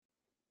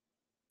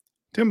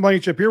Tim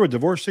Blankenship here with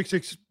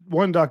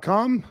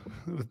Divorce661.com,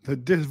 the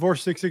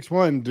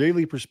Divorce661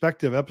 Daily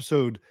Perspective,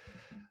 episode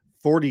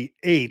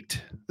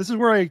 48. This is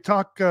where I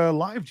talk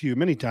live to you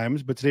many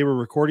times, but today we're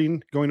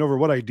recording, going over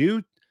what I do.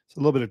 It's a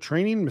little bit of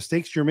training,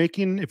 mistakes you're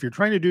making. If you're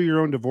trying to do your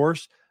own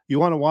divorce, you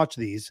want to watch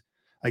these.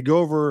 I go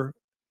over,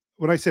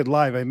 when I said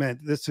live, I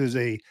meant this is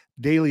a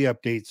daily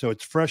update. So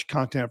it's fresh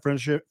content,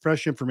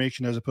 fresh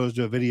information, as opposed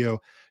to a video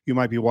you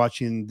might be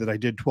watching that I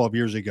did 12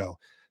 years ago.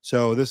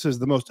 So this is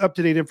the most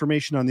up-to-date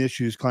information on the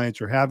issues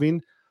clients are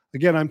having.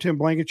 Again, I'm Tim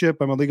Blankenship.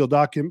 I'm a legal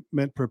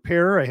document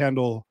preparer. I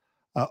handle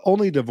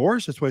only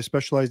divorce. That's what I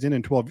specialized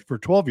in for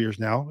 12 years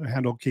now. I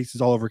handle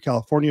cases all over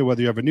California, whether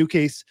you have a new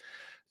case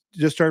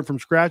just starting from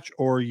scratch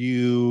or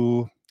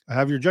you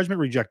have your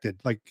judgment rejected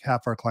like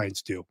half our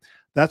clients do.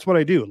 That's what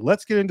I do.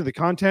 Let's get into the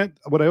content.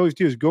 What I always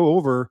do is go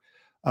over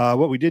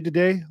what we did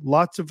today.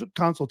 Lots of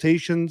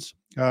consultations,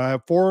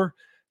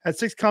 had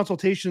 6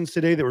 consultations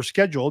today that were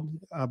scheduled,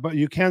 but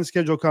you can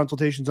schedule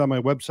consultations on my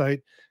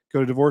website.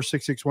 Go to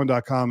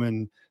Divorce661.com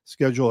and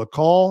schedule a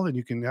call, and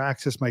you can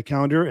access my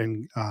calendar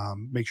and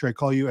make sure I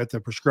call you at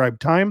the prescribed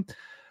time.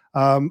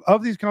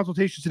 Of these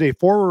consultations today,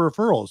 4 were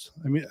referrals.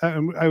 I mean,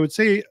 I would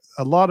say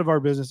a lot of our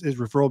business is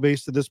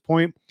referral-based at this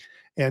point,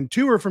 and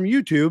 2 are from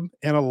YouTube,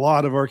 and a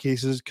lot of our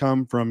cases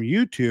come from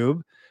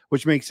YouTube,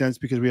 which makes sense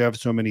because we have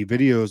so many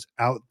videos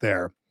out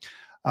there.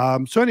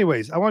 So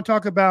anyways, I want to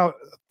talk about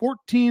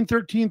 14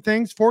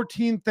 things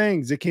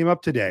that came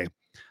up today.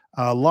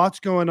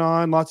 Lots going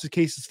on, lots of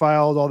cases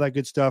filed, all that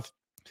good stuff.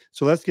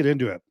 So let's get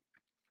into it.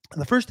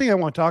 The first thing I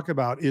want to talk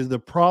about is the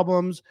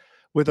problems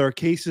with our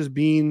cases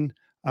being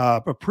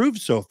approved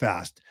so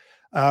fast.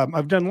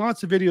 I've done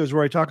lots of videos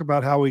where I talk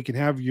about how we can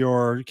have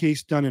your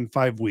case done in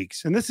 5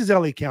 weeks. And this is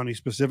LA County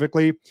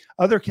specifically.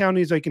 Other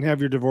counties, I can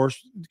have your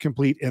divorce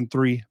complete in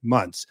 3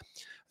 months.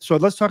 So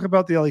let's talk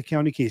about the LA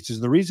County cases.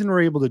 The reason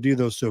we're able to do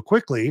those so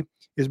quickly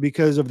is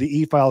because of the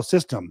e-file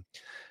system.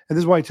 And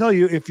this is why I tell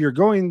you, if you're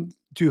going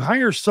to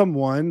hire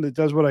someone that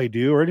does what I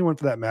do, or anyone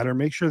for that matter,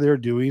 make sure they're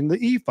doing the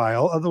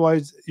e-file.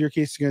 Otherwise, your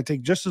case is going to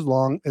take just as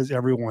long as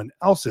everyone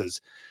else's,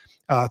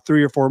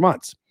 3 or 4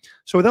 months.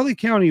 So with LA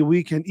County,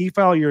 we can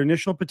e-file your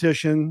initial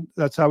petition.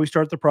 That's how we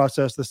start the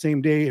process the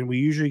same day. And we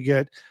usually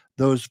get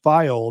those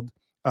filed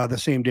the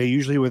same day,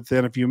 usually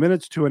within a few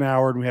minutes to an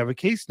hour, and we have a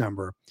case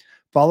number.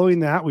 Following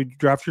that, we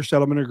draft your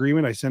settlement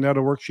agreement. I send out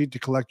a worksheet to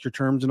collect your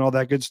terms and all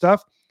that good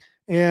stuff.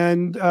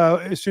 And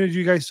as soon as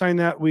you guys sign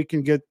that, we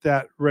can get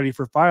that ready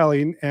for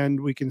filing, and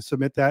we can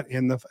submit that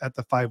at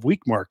the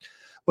 5-week mark.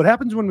 What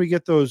happens when we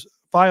get those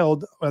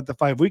filed at the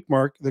 5-week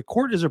mark? The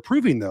court is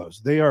approving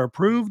those. They are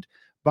approved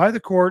by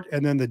the court,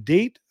 and then the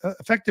date,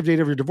 effective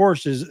date of your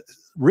divorce is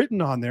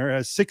written on there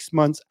as 6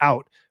 months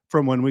out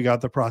from when we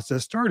got the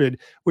process started,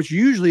 which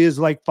usually is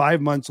like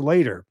 5 months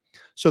later.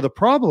 So the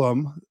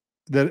problem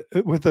that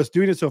with us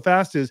doing it so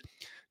fast is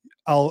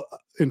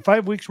in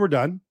 5 weeks, we're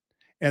done.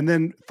 And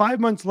then 5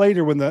 months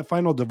later, when the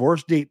final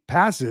divorce date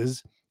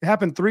passes, it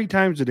happened 3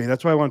 times a day.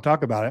 That's why I want to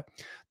talk about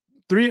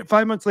it.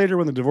 5 months later,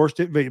 when the divorce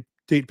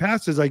date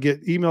passes, I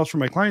get emails from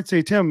my clients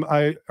say, Tim,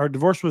 our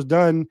divorce was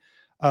done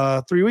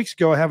 3 weeks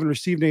ago. I haven't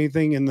received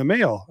anything in the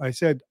mail. I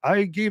said,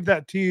 I gave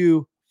that to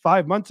you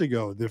 5 months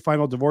ago, the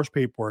final divorce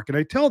paperwork. And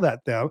I tell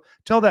that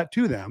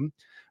to them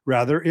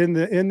rather in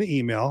the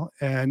email,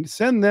 and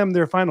send them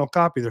their final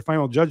copy, their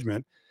final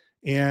judgment.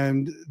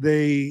 And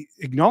they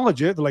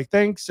acknowledge it. They're like,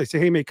 thanks. I say,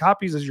 hey, make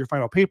copies. This is your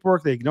final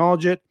paperwork. They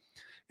acknowledge it.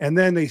 And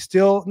then they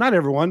still, not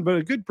everyone, but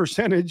a good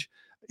percentage,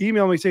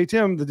 email me, say,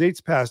 Tim, the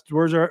date's passed.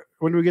 When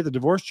do we get the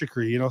divorce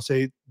decree?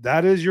 Say,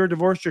 that is your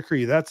divorce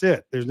decree. That's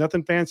it. There's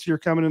nothing fancier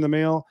coming in the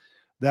mail.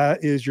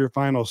 That is your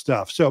final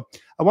stuff. So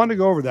I wanted to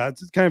go over that.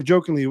 It's kind of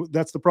jokingly,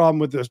 that's the problem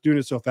with us doing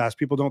it so fast.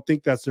 People don't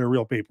think that's their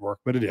real paperwork,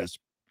 but it is.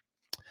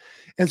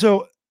 And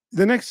so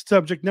the next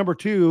subject, number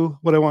 2,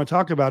 what I want to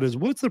talk about is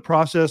what's the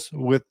process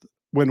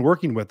when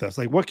working with us?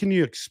 Like, what can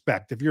you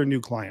expect if you're a new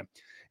client?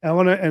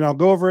 And I'll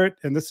go over it.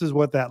 And this is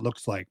what that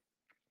looks like.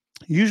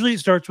 Usually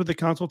it starts with a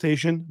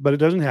consultation, but it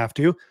doesn't have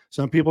to.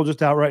 Some people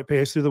just outright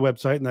pay us through the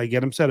website, and I get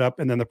them set up,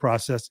 and then the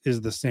process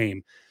is the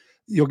same.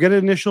 You'll get an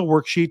initial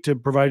worksheet to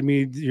provide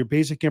me your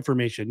basic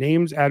information: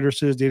 names,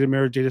 addresses, date of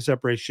marriage, date of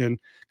separation,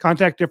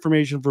 contact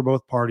information for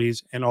both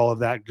parties, and all of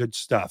that good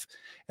stuff.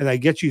 And I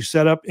get you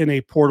set up in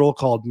a portal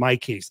called My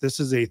Case.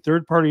 This is a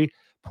third-party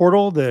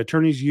portal the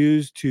attorneys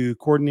use to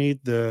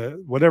coordinate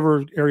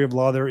whatever area of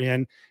law they're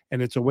in.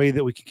 And it's a way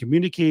that we can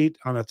communicate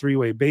on a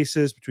 3-way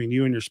basis between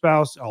you and your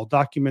spouse. All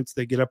documents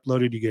that get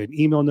uploaded, you get an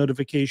email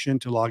notification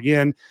to log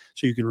in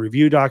so you can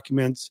review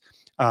documents.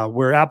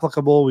 Where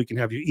applicable, we can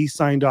have you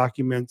e-sign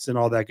documents and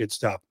all that good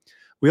stuff.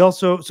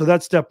 So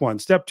that's step 1.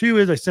 Step 2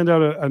 is I send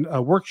out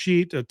a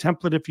worksheet, a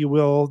template, if you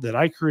will, that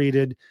I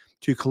created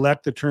to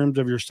collect the terms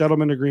of your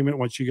settlement agreement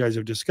once you guys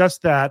have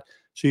discussed that,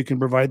 so you can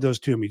provide those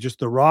to me. Just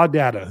the raw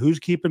data. Who's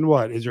keeping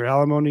what? Is there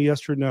alimony,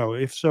 yes or no?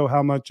 If so,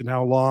 how much and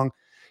how long?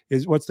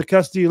 What's the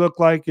custody look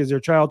like? Is there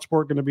child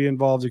support going to be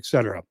involved,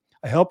 etc.?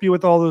 I help you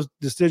with all those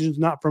decisions,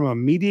 not from a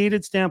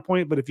mediated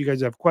standpoint, but if you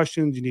guys have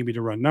questions, you need me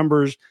to run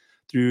numbers,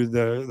 through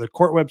the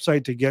court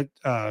website to get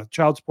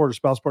child support or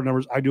spouse support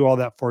numbers. I do all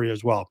that for you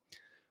as well.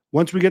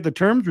 Once we get the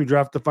terms, we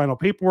draft the final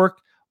paperwork,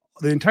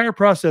 the entire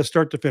process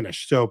start to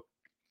finish. So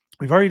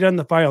we've already done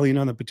the filing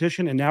on the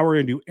petition, and now we're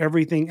going to do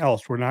everything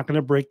else. We're not going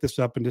to break this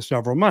up into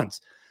several months.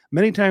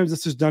 Many times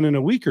this is done in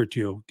a week or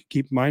two.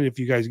 Keep in mind, if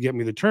you guys get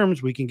me the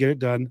terms, we can get it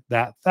done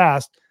that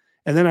fast.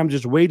 And then I'm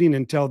just waiting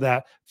until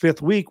that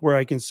 5th week where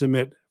I can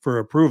submit for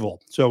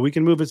approval. So we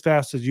can move as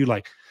fast as you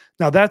like.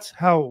 Now, that's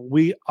how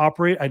we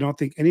operate. I don't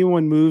think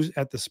anyone moves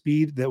at the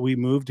speed that we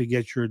move to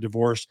get your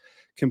divorce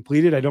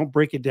completed. I don't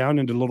break it down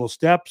into little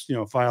steps,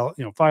 file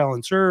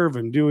and serve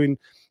and doing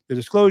the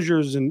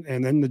disclosures and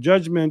then the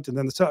judgment and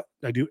then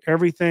I do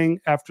everything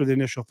after the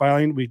initial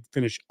filing. We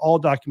finish all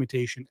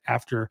documentation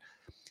after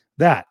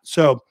that.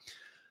 So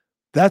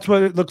that's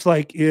what it looks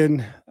like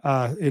in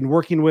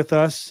working with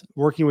us,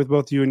 working with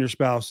both you and your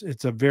spouse.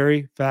 It's a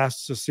very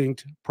fast,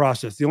 succinct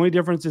process. The only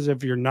difference is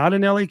if you're not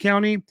in LA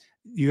County,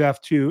 you have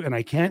to, and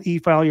I can't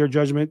e-file your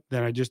judgment,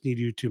 then I just need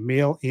you to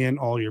mail in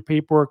all your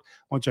paperwork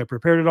once I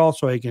prepared it all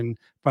so I can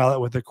file it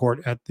with the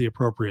court at the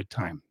appropriate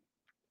time.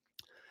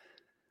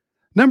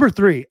 Number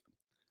 3,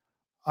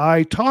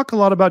 I talk a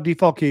lot about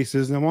default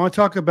cases, and I want to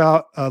talk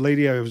about a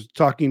lady I was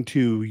talking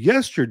to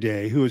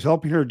yesterday who was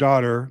helping her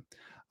daughter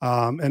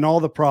and all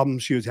the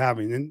problems she was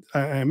having. And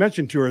I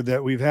mentioned to her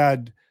that we've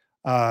had,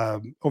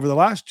 over the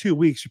last 2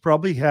 weeks, we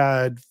probably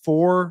had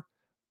 4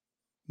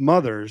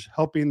 mothers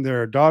helping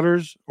their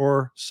daughters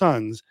or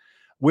sons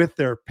with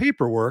their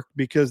paperwork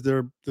because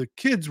the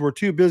kids were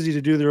too busy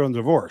to do their own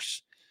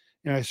divorce.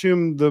 And I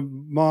assume the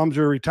moms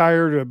are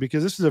retired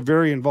because this is a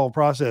very involved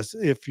process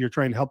if you're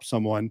trying to help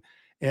someone.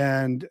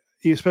 And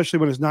especially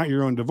when it's not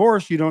your own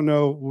divorce, you don't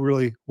know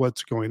really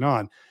what's going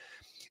on.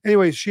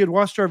 Anyways, she had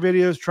watched our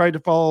videos, tried to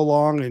follow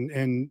along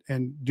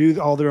and do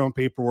all their own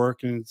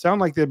paperwork. And it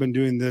sounded like they've been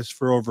doing this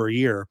for over a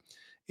year.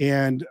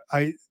 And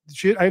I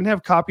didn't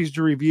have copies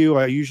to review.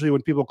 I usually,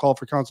 when people call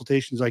for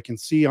consultations, I can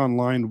see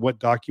online what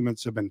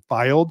documents have been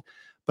filed,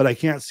 but I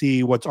can't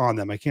see what's on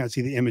them. I can't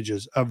see the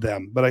images of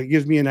them, but it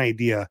gives me an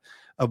idea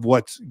of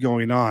what's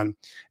going on.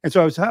 And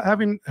so I was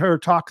having her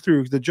talk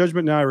through the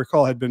judgment. Now I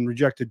recall had been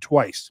rejected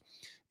twice.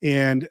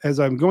 And as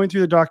I'm going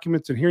through the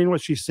documents and hearing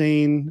what she's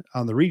saying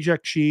on the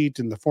reject sheet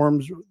and the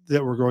forms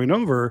that we're going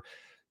over,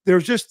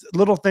 there's just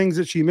little things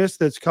that she missed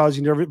that's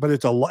causing but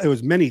it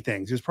was many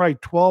things. There's probably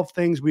 12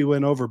 things we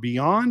went over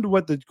beyond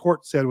what the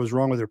court said was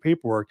wrong with her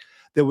paperwork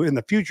that in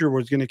the future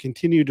was going to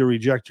continue to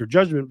reject her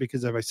judgment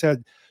because, as I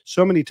said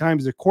so many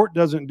times, the court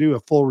doesn't do a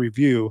full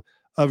review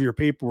of your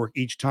paperwork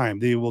each time.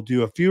 They will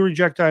do a few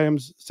reject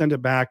items, send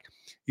it back,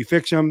 you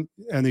fix them,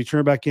 and they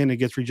turn it back in, it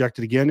gets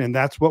rejected again. And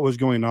that's what was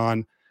going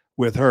on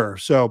with her.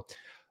 So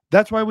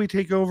that's why we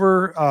take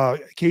over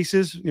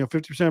cases.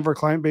 50% of our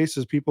client base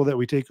is people that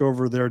we take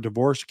over their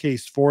divorce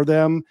case for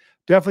them.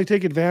 Definitely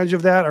take advantage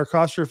of that. Our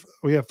costs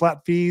we have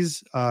flat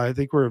fees. I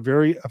think we're a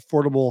very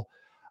affordable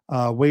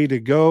way to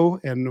go.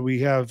 And we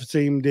have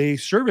same day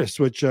service,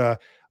 which,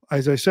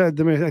 as I said,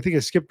 I think I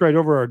skipped right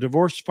over our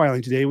divorce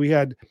filing today. We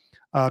had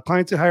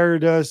clients that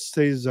hired us,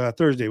 today's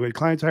Thursday. We had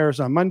clients hire us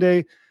on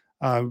Monday,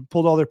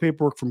 pulled all their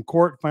paperwork from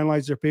court,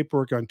 finalized their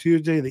paperwork on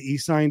Tuesday. They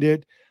e-signed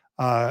it.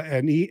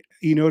 And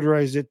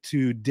e-notarized it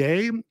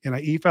today, and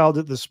I e-filed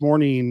it this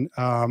morning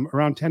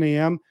around 10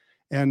 a.m.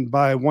 And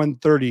by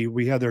 1:30,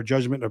 we had their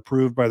judgment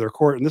approved by their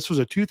court. And this was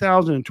a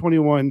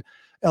 2021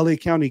 LA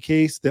County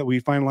case that we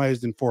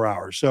finalized in 4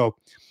 hours. So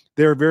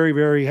they're very,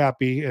 very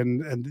happy.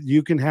 And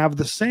you can have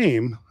the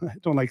same. I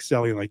don't like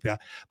selling like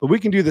that, but we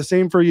can do the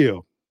same for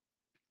you.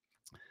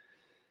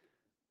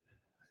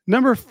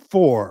 Number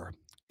 4,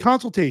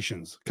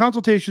 consultations.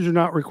 Consultations are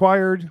not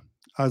required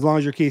as long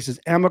as your case is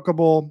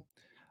amicable.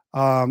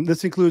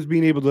 This includes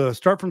being able to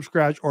start from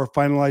scratch or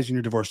finalizing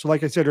your divorce. So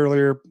like I said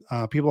earlier,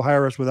 people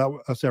hire us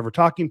without us ever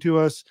talking to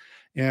us.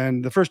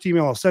 And the first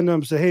email I'll send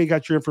them say, hey,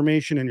 got your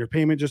information and your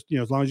payment. Just,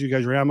 as long as you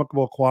guys are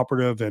amicable,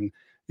 cooperative, and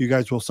you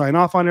guys will sign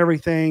off on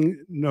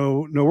everything.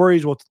 No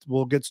worries.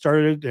 We'll get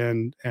started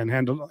and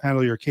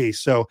handle your case.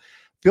 So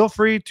feel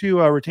free to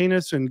retain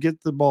us and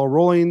get the ball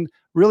rolling.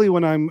 Really,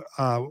 when I'm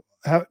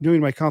doing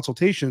my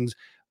consultations,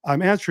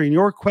 I'm answering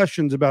your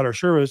questions about our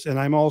service, and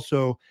I'm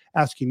also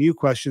asking you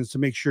questions to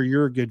make sure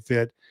you're a good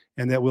fit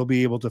and that we'll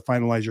be able to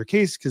finalize your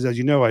case. Because as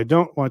you know, I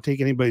don't want to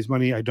take anybody's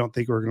money. I don't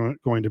think we're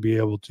going to be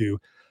able to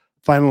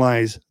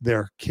finalize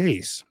their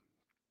case.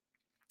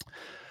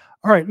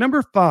 All right,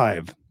 number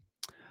 5,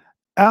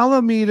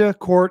 Alameda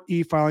Court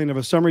e-filing of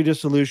a summary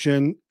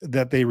dissolution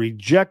that they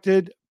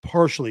rejected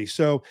partially.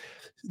 So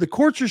the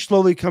courts are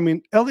slowly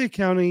coming. LA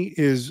County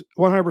is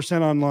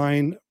 100%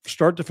 online,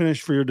 start to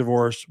finish for your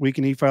divorce. We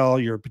can e-file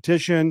your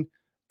petition,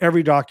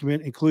 every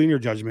document, including your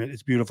judgment.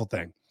 It's a beautiful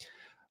thing.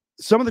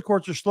 Some of the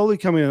courts are slowly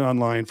coming in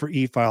online for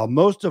e-file.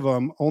 Most of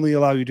them only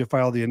allow you to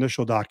file the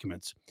initial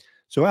documents.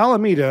 So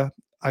Alameda,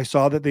 I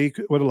saw that they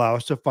would allow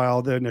us to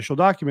file the initial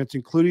documents,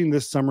 including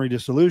this summary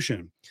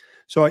dissolution.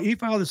 So I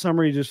e-filed the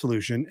summary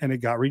dissolution and it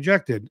got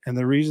rejected. And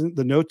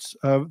the notes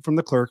from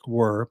the clerk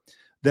were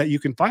that you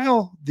can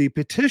file the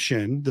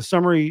petition, the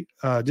summary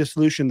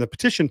dissolution, the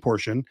petition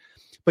portion,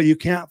 but you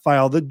can't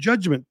file the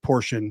judgment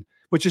portion,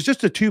 which is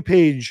just a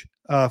 2-page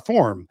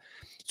form.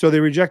 So they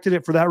rejected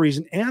it for that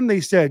reason. And they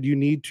said you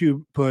need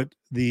to put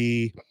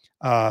the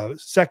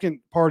second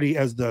party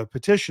as the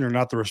petitioner,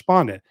 not the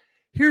respondent.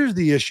 Here's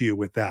the issue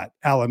with that,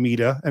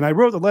 Alameda. And I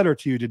wrote the letter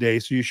to you today,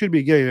 so you should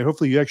be getting it.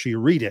 Hopefully you actually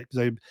read it,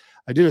 because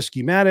I did a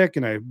schematic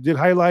and I did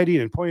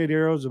highlighting and pointed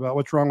arrows about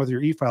what's wrong with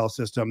your e-file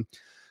system.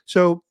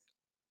 So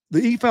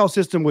the e-file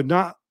system would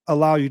not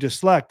allow you to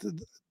select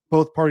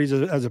both parties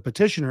as a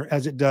petitioner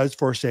as it does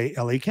for, say,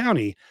 LA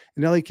County.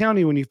 In LA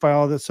County, when you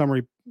file the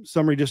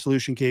summary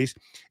dissolution case,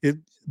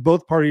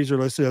 both parties are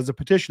listed as a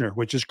petitioner,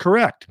 which is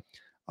correct.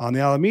 On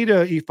the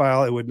Alameda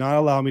e-file, it would not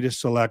allow me to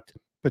select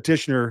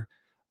petitioner.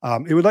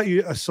 It would let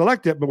you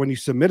select it, but when you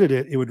submitted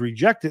it, it would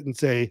reject it and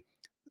say,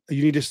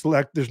 you need to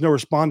select, there's no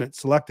respondent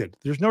selected.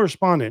 There's no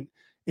respondent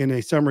in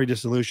a summary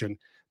dissolution.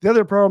 The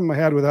other problem I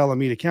had with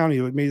Alameda County,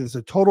 it made this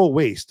a total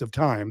waste of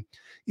time,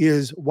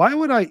 is why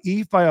would I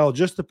e-file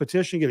just the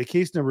petition, get a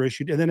case number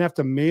issued, and then have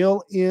to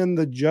mail in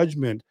the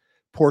judgment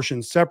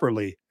portion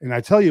separately? And I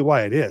tell you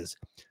why it is.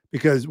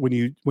 Because when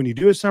you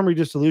do a summary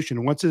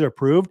dissolution, once it's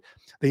approved,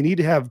 they need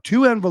to have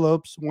 2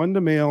 envelopes, one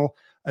to mail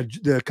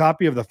the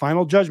copy of the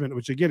final judgment,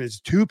 which again is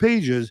 2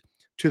 pages,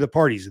 to the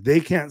parties. They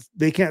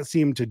can't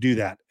seem to do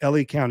that.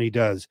 LA County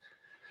does.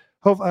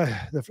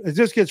 It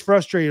just gets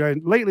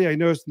frustrating. Lately, I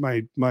noticed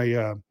my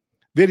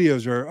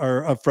videos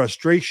are of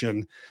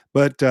frustration,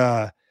 but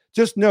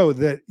just know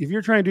that if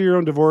you're trying to do your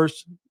own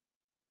divorce,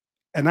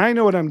 and I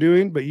know what I'm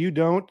doing, but you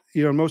don't,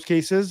 in most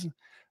cases,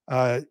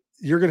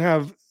 you're going to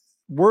have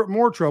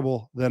more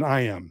trouble than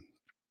I am.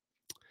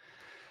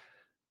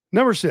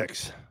 Number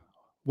 6,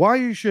 why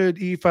you should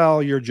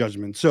e-file your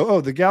judgment.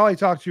 So, the gal I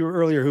talked to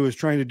earlier who was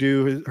trying to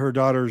do her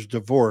daughter's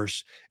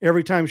divorce,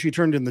 every time she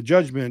turned in the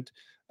judgment,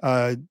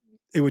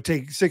 it would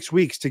take 6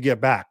 weeks to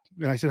get back.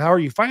 And I said, how are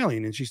you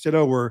filing? And she said,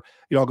 I'll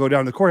go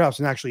down to the courthouse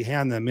and actually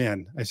hand them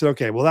in. I said,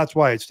 okay, well, that's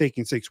why it's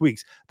taking 6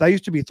 weeks. That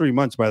used to be 3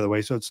 months, by the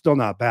way. So it's still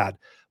not bad.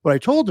 What I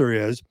told her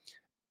is,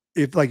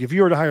 if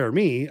you were to hire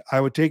me,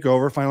 I would take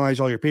over, finalize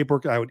all your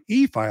paperwork. I would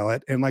e-file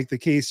it. And like the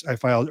case I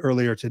filed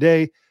earlier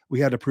today, we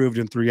had approved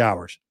in 3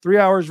 hours. 3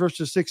 hours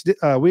versus 6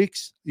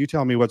 weeks. You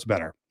tell me what's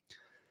better.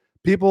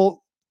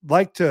 People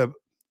like to,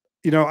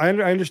 I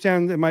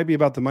understand it might be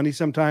about the money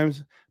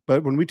sometimes,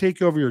 but when we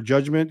take over your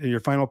judgment and your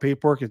final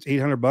paperwork, it's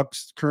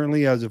 $800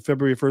 currently as of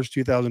February 1st,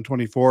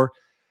 2024.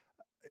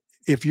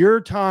 If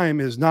your time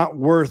is not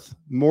worth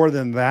more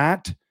than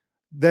that,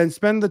 then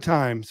spend the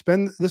time.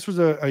 This was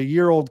a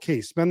year-old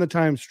case. Spend the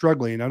time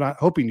struggling. I'm not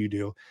hoping you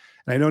do.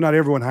 And I know not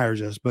everyone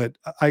hires us, but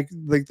like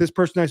this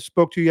person I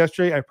spoke to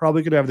yesterday, I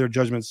probably could have their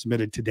judgment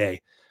submitted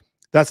today.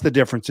 That's the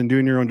difference in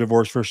doing your own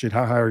divorce versus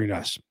hiring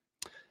us.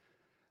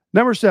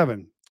 Number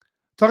 7,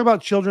 talk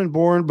about children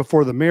born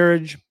before the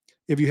marriage.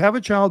 If you have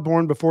a child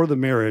born before the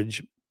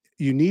marriage,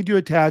 you need to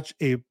attach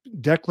a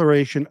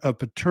declaration of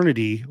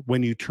paternity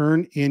when you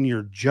turn in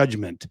your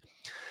judgment.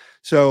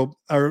 So,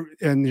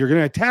 and you're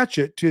going to attach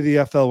it to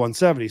the FL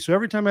 170. So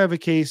every time I have a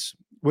case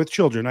with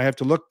children, I have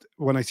to look,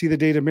 when I see the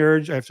date of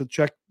marriage, I have to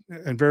check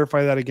and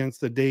verify that against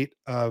the date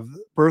of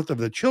birth of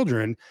the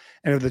children.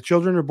 And if the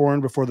children are born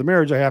before the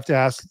marriage, I have to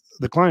ask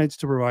the clients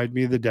to provide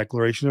me the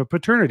declaration of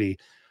paternity.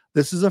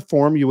 This is a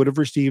form you would have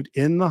received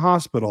in the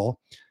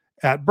hospital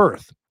at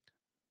birth.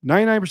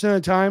 99% of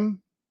the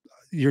time,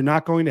 you're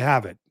not going to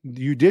have it.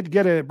 You did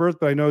get it at birth,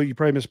 but I know you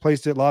probably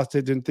misplaced it, lost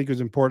it, didn't think it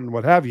was important,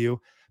 what have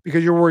you,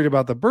 because you're worried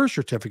about the birth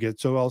certificate.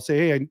 So I'll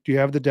say, hey, do you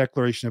have the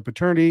declaration of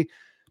paternity?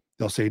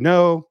 They'll say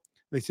no.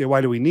 They say,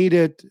 why do we need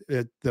it?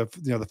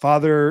 The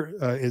father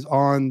is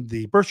on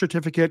the birth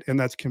certificate, and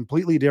that's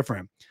completely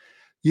different.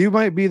 You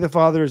might be the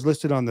father is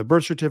listed on the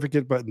birth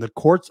certificate, but in the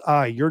court's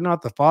eye, you're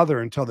not the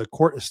father until the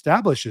court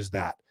establishes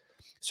that.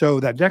 So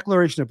that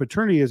declaration of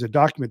paternity is a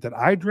document that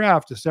I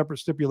draft, a separate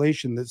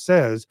stipulation that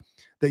says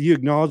that you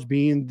acknowledge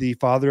being the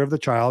father of the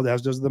child,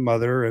 as does the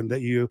mother, and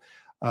that you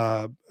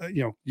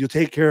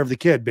take care of the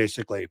kid,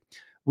 basically.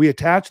 We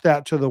attach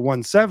that to the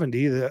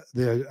 170,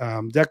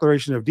 the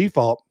declaration of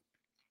default.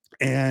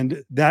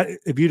 And that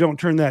if you don't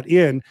turn that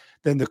in,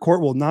 then the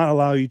court will not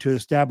allow you to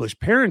establish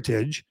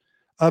parentage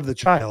of the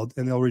child,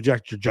 and they'll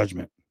reject your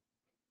judgment.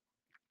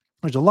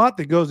 There's a lot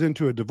that goes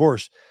into a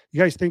divorce. You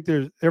guys think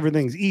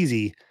everything's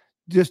easy.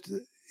 Just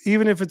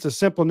even if it's a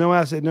simple no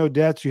asset, no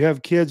debts, you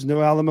have kids,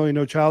 no alimony,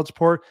 no child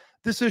support,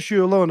 this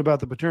issue alone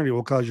about the paternity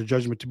will cause your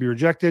judgment to be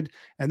rejected.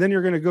 And then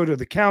you're going to go to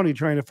the county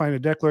trying to find a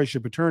declaration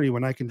of paternity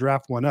when I can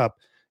draft one up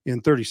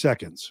in 30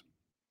 seconds.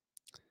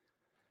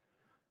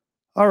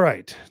 All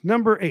right,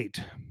 number 8.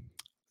 I'm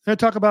going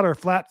to talk about our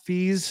flat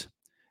fees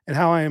and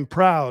how I am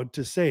proud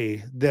to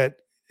say that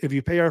if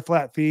you pay our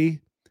flat fee,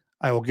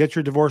 I will get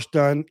your divorce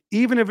done.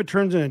 Even if it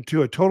turns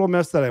into a total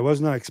mess that I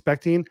was not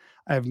expecting,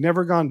 I have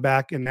never gone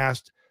back and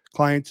asked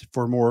clients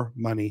for more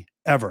money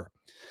ever.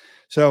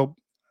 So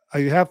I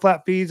have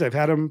flat fees. I've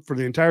had them for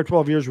the entire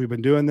 12 years we've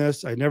been doing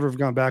this. I never have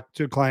gone back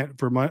to a client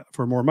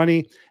for more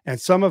money.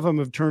 And some of them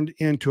have turned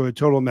into a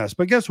total mess.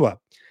 But guess what?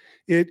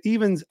 It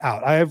evens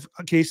out. I have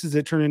cases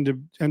that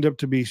end up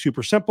to be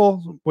super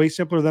simple, way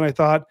simpler than I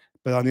thought.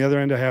 But on the other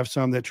end, I have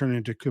some that turn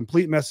into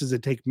complete messes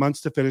that take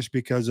months to finish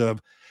because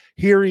of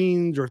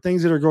hearings or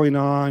things that are going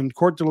on,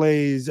 court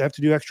delays. I have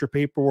to do extra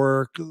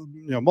paperwork,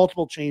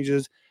 multiple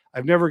changes.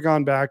 I've never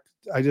gone back.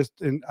 I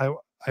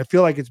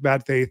feel like it's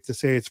bad faith to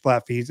say it's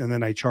flat fees, and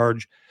then I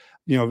charge,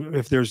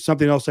 if there's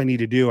something else I need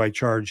to do, I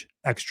charge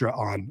extra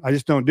on. I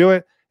just don't do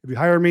it. If you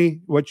hire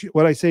me,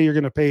 what I say you're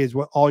going to pay is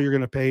all you're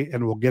going to pay,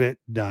 and we'll get it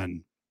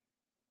done.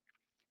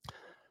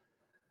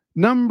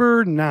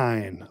 Number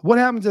 9, what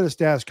happens at a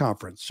status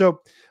conference?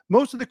 So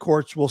most of the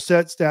courts will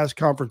set status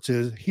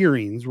conferences,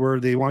 hearings, where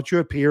they want you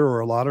to appear, or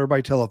a lot are by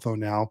telephone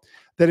now,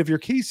 that if your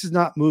case is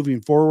not moving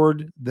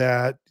forward,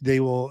 that they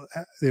will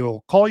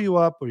call you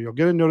up, or you'll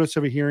get a notice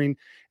of a hearing,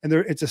 and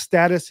it's a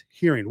status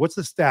hearing. What's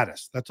the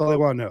status? That's all they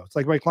want to know. It's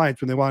like my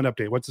clients when they want an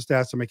update. What's the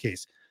status of my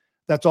case?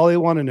 That's all they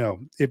want to know.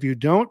 If you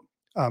don't,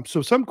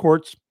 so some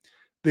courts,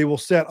 they will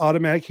set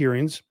automatic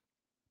hearings.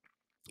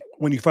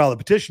 When you file a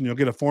petition, you'll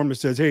get a form that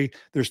says, hey,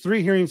 there's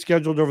 3 hearings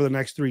scheduled over the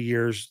next 3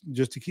 years,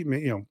 just to keep,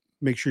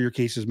 make sure your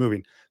case is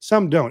moving.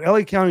 Some don't.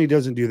 LA County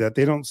doesn't do that.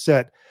 They don't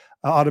set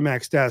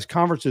automatic status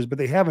conferences, but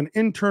they have an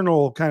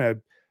internal kind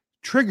of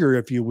trigger,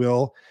 if you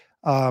will,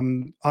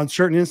 on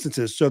certain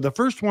instances. So the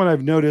first one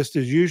I've noticed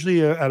is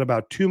usually at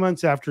about 2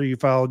 months after you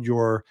filed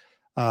your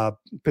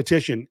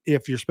petition.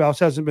 If your spouse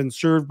hasn't been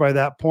served by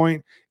that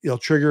point, it'll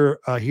trigger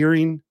a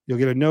hearing. You'll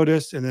get a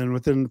notice, and then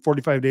within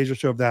 45 days or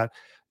so of that,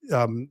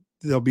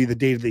 there'll be the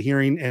date of the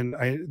hearing, and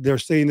they're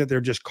saying that they're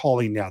just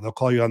calling now. They'll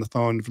call you on the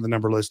phone from the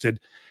number listed,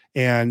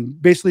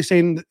 and basically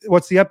saying,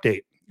 what's the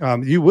update?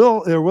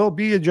 There will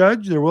be a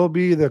judge, there will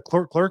be the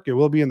clerk, it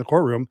will be in the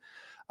courtroom.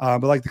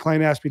 But like the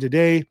client asked me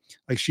today,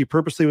 like she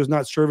purposely was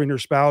not serving her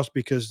spouse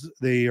because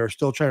they are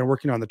still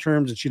working on the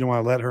terms, and she didn't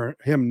want to let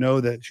him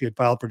know that she had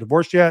filed for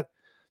divorce yet.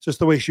 It's just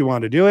the way she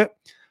wanted to do it.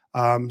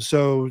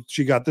 So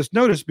she got this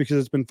notice because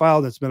it's been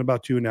filed. It's been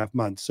about 2.5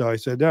 months. So I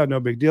said,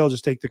 no big deal.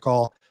 Just take the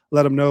call,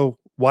 let them know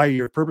why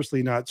you're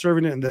purposely not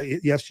serving it.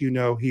 And yes, he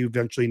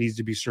eventually needs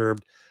to be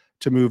served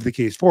to move the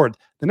case forward.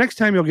 The next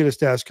time you'll get a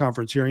status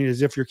conference hearing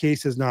is if your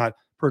case has not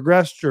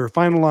progressed or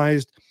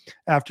finalized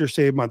after,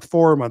 say, month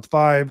 4, month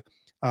 5.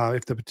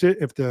 If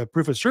the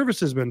proof of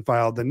service has been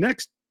filed, the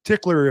next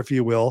tickler, if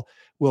you will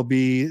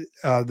be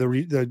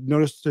the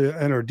notice to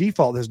enter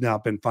default has now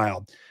been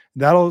filed.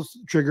 That'll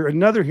trigger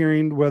another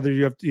hearing, whether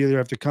you either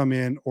have to come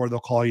in, or they'll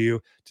call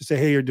you to say,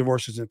 hey, your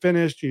divorce isn't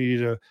finished. You need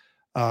to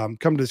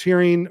come to this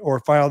hearing or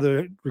file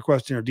the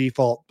request in your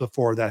default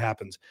before that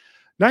happens.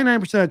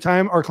 99% of the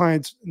time, our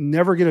clients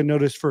never get a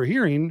notice for a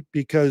hearing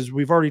because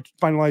we've already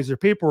finalized their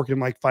paperwork in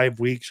like 5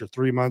 weeks or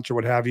 3 months or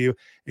what have you,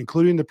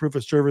 including the proof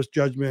of service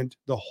judgment,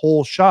 the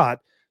whole shot.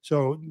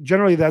 So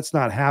generally that's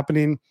not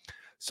happening.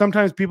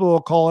 Sometimes people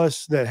will call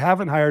us that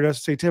haven't hired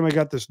us, say, Tim, I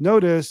got this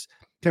notice.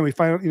 Can we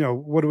find,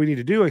 what do we need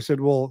to do? I said,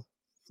 well,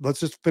 let's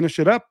just finish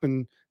it up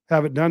and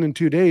have it done in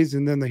 2 days.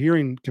 And then the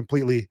hearing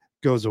completely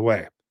goes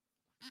away.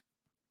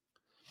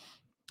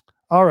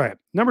 All right.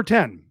 Number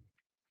 10.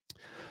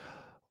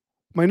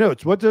 My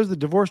notes. What does the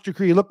divorce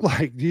decree look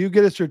like? Do you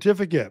get a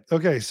certificate?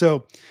 Okay.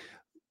 So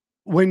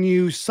when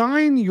you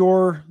sign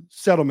your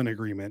settlement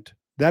agreement,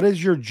 that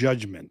is your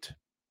judgment.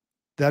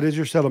 That is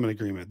your settlement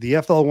agreement. The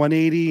FL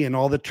 180 and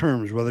all the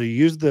terms, whether you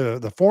use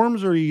the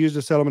forms or you use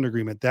the settlement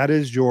agreement, that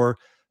is your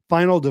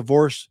final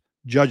divorce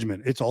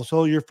judgment. It's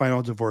also your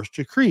final divorce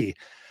decree.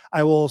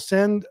 I will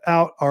send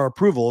out our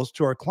approvals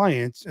to our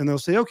clients, and they'll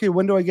say, okay,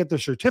 when do I get the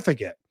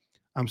certificate?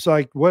 I'm so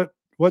like,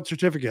 what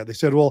certificate? They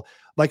said, well,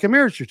 like a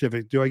marriage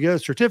certificate. Do I get a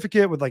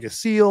certificate with like a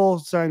seal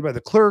signed by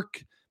the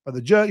clerk, by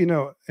the judge?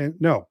 And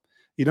no,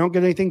 you don't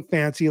get anything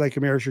fancy like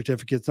a marriage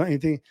certificate. It's not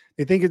anything.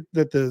 They think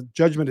that the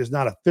judgment is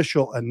not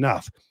official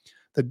enough.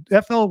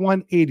 The FL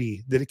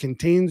 180, that it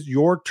contains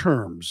your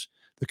terms,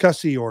 the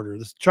custody order,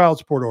 the child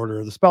support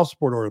order, the spouse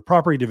support order,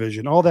 property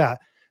division, all that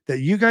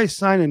you guys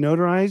sign and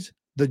notarize,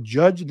 the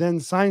judge then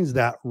signs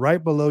that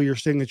right below your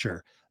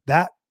signature.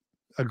 That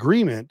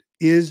agreement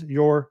is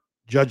your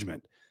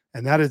judgment.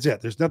 And that is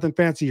it. There's nothing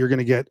fancy you're going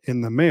to get in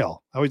the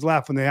mail. I always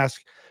laugh when they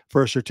ask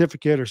for a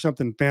certificate or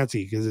something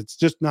fancy because it's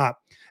just not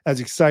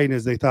as exciting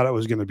as they thought it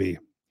was going to be.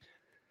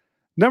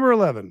 Number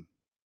 11,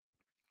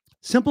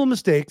 simple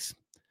mistakes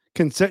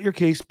can set your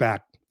case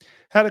back.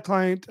 Had a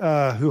client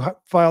who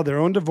filed their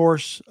own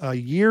divorce a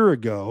year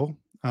ago,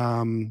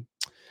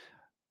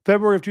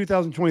 February of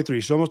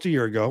 2023, so almost a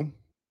year ago.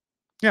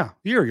 Yeah,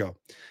 a year ago.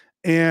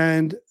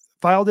 And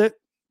filed it,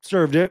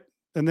 served it,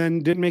 and then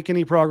didn't make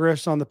any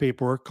progress on the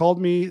paperwork.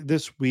 Called me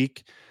this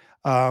week,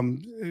 had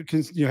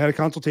a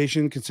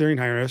consultation considering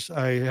hiring us.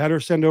 I had her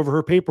send over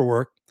her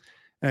paperwork,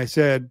 and I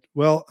said,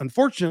 well,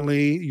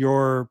 unfortunately,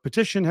 your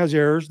petition has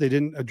errors. They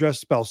didn't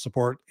address spouse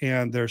support,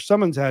 and their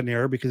summons had an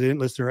error because they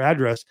didn't list their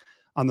address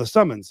on the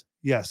summons.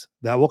 Yes,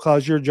 that will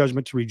cause your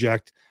judgment to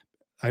reject.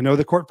 I know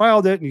the court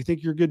filed it, and you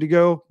think you're good to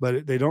go,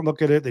 but they don't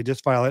look at it. They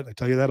just file it. I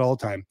tell you that all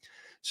the time.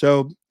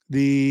 So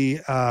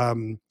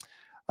I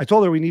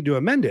told her we need to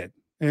amend it.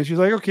 And she's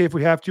like, okay, if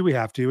we have to, we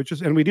have to,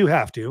 and we do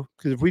have to,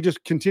 because if we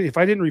just continue, if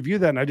I didn't review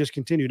that and I just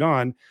continued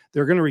on,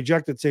 they're going to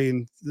reject it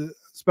saying the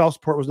spouse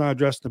support was not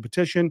addressed in the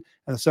petition,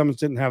 and the summons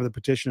didn't have the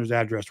petitioner's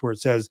address where it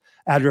says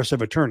address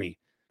of attorney,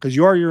 because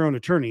you are your own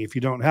attorney if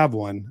you don't have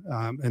one.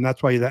 And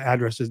that's why the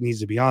address needs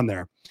to be on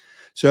there.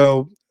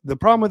 So the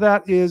problem with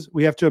that is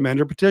we have to amend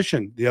our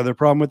petition. The other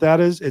problem with that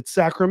is it's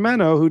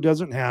Sacramento who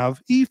doesn't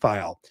have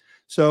e-file.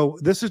 So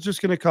this is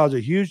just going to cause a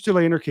huge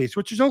delay in her case,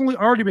 which has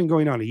already been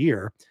going on a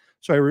year.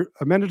 So I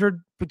amended her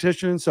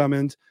petition and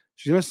summons.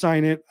 She's going to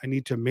sign it. I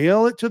need to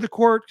mail it to the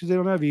court because they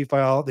don't have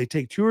e-file. They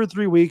take 2 or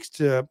 3 weeks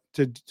to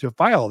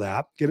file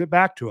that, get it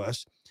back to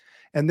us.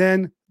 And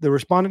then the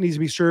respondent needs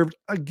to be served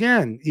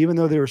again, even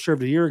though they were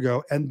served a year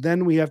ago. And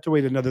then we have to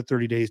wait another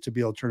 30 days to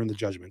be able to turn in the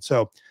judgment.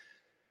 So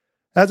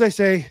as I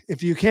say,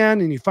 if you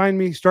can and you find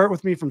me, start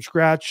with me from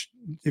scratch.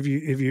 If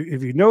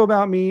you know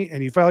about me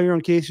and you file your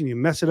own case and you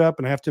mess it up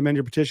and I have to amend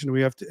your petition,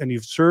 and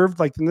you've served,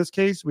 like in this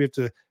case, we have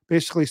to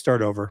basically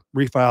start over,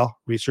 refile,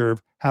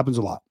 reserve. Happens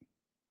a lot.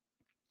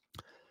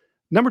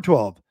 Number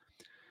 12,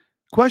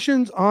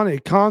 questions on a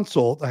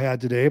consult I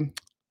had today.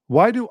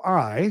 Why do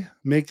I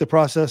make the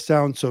process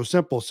sound so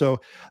simple?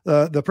 So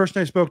the person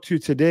I spoke to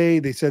today,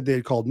 they said they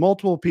had called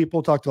multiple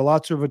people, talked to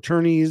lots of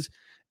attorneys,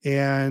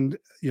 and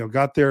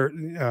got their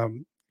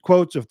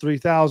quotes of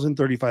 $3,000,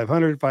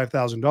 $3,500,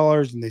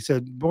 $5,000, and they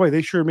said, "Boy,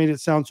 they sure made it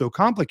sound so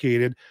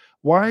complicated.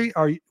 Why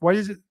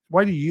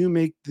do you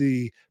make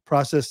the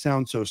process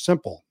sound so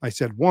simple?" I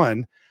said,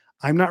 "One,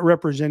 I'm not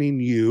representing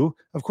you.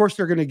 Of course,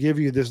 they're going to give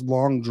you this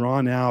long,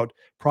 drawn out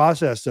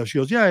process." So she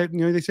goes, "Yeah,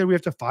 they said we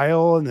have to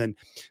file and then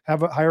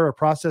hire a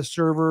process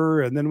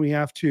server, and then we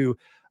have to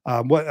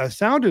what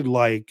sounded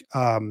like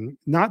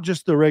not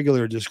just the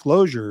regular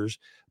disclosures,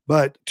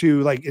 but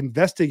to like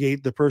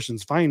investigate the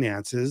person's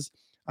finances."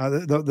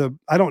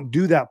 I don't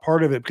do that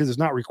part of it because it's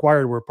not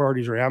required where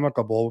parties are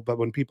amicable, but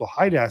when people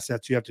hide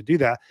assets, you have to do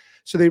that.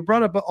 So they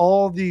brought up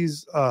all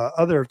these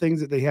other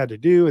things that they had to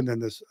do, and then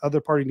this other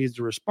party needs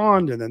to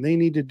respond, and then they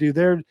need to do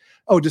their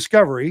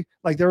discovery.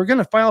 Like they were going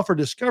to file for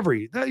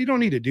discovery. You don't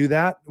need to do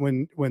that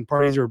when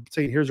parties are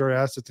saying, "Here's our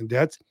assets and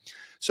debts."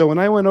 So when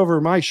I went over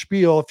my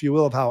spiel, if you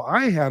will, of how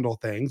I handle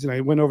things, and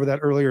I went over that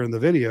earlier in the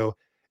video,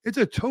 it's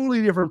a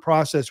totally different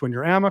process when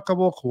you're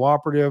amicable,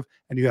 cooperative,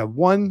 and you have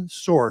one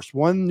source,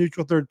 one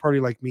neutral third party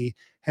like me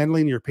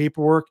handling your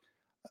paperwork.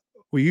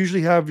 We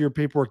usually have your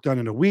paperwork done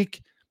in a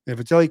week.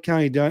 If it's LA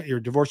County done, your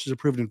divorce is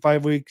approved in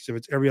 5 weeks. If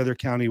it's every other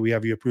county, we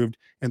have you approved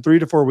in 3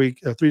 to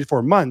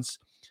 4 months,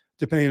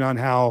 depending on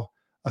how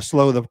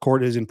slow the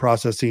court is in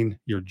processing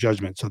your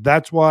judgment. So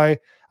that's why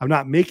I'm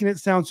not making it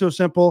sound so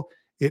simple.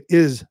 It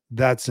is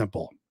that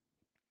simple.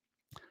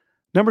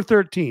 Number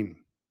 13.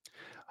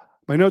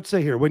 My notes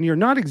say here, when you're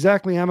not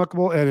exactly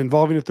amicable and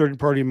involving a third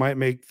party might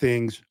make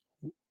things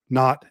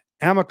not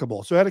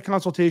amicable. So I had a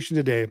consultation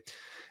today,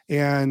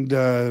 and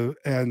the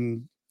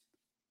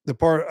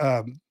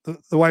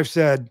wife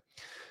said,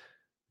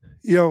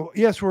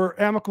 yes, we're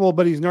amicable,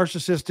 but he's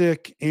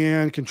narcissistic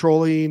and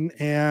controlling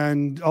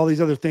and all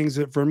these other things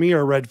that for me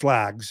are red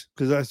flags.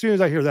 Because as soon as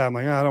I hear that, I'm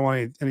like, I don't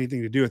want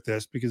anything to do with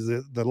this, because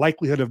the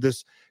likelihood of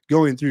this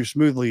going through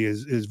smoothly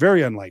is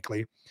very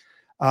unlikely.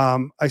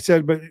 I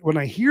said, but when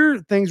I hear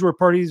things where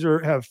parties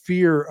have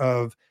fear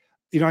of,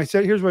 I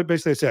said, here's what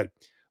basically I said.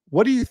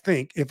 What do you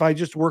think if I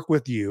just work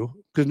with you?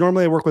 Because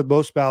normally I work with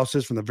both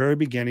spouses from the very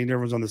beginning.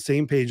 Everyone's on the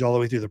same page all the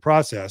way through the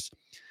process.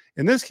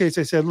 In this case,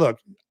 I said, look,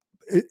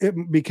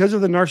 because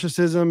of the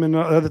narcissism and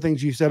other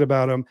things you said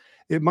about him,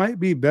 it might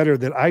be better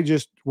that I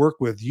just work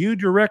with you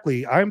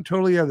directly. I'm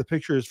totally out of the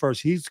picture as far as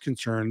he's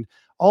concerned.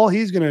 All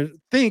he's going to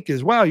think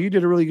is, wow, you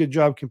did a really good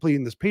job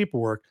completing this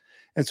paperwork.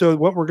 And so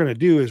what we're going to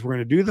do is we're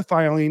going to do the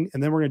filing,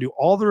 and then we're going to do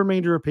all the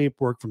remainder of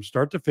paperwork from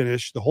start to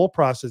finish, the whole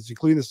process,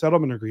 including the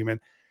settlement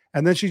agreement.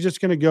 And then she's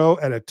just going to go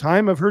at a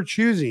time of her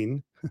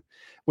choosing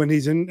when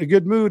he's in a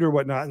good mood or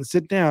whatnot and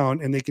sit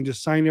down, and they can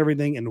just sign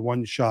everything in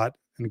one shot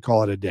and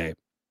call it a day.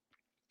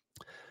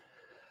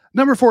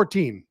 Number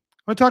 14, I'm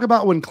going to talk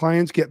about when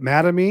clients get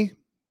mad at me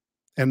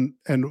and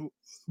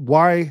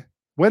why,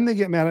 when they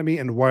get mad at me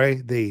and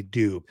why they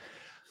do.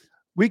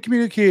 We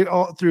communicate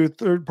all through a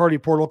third-party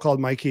portal called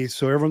My Case,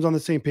 so everyone's on the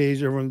same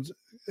page.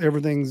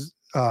 Everything's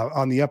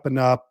on the up and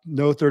up.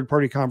 No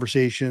third-party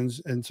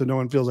conversations, and so no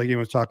one feels like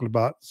anyone's talking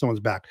about someone's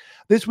back.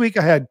 This week,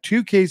 I had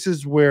 2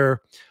 cases where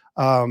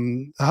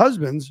the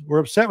husbands were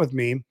upset with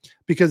me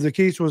because the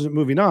case wasn't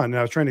moving on. And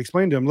I was trying to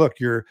explain to them, look,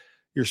 your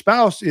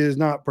spouse is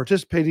not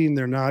participating.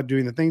 They're not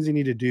doing the things they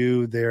need to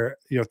do.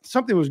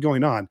 Something was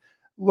going on.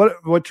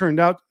 What turned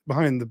out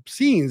behind the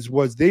scenes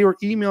was they were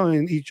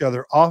emailing each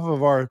other off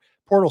of our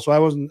portal, so I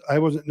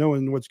wasn't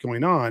knowing what's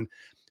going on.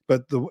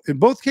 But in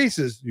both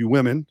cases, you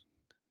women,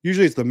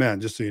 usually it's the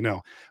men, just so you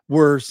know,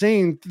 were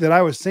saying that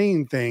I was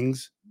saying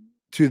things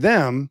to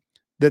them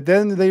that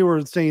then they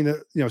were saying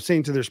that,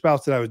 saying to their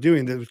spouse that I was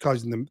doing that was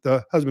causing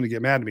the husband to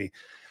get mad at me.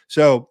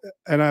 So,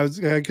 and I was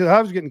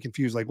getting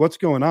confused, like, what's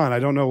going on? I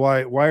don't know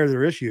why are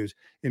there issues?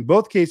 In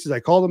both cases, I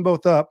called them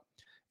both up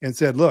and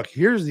said, look,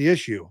 here's the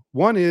issue.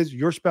 One is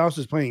your spouse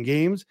is playing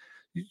games.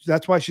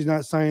 That's why she's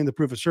not signing the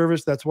proof of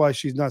service. That's why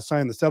she's not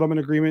signing the settlement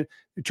agreement.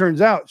 It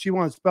turns out she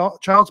wants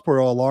child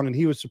support all along, and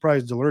he was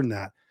surprised to learn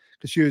that,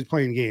 because she was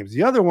playing games.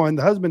 The other one,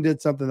 the husband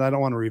did something that I don't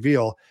want to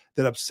reveal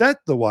that upset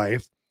the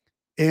wife.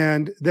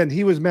 And then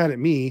he was mad at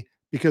me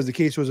because the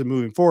case wasn't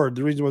moving forward.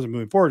 The reason it wasn't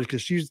moving forward is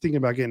because she's thinking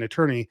about getting an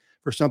attorney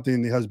for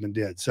something the husband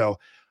did. So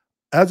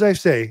as I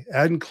say,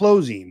 in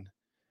closing,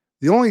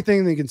 the only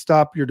thing that can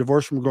stop your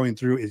divorce from going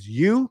through is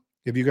you.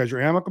 If you guys are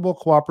amicable,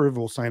 cooperative,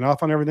 we'll sign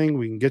off on everything.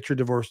 We can get your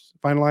divorce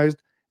finalized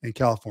in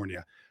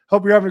California.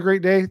 Hope you're having a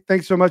great day.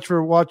 Thanks so much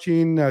for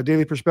watching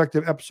Daily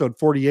Perspective, episode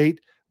 48.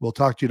 We'll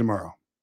talk to you tomorrow.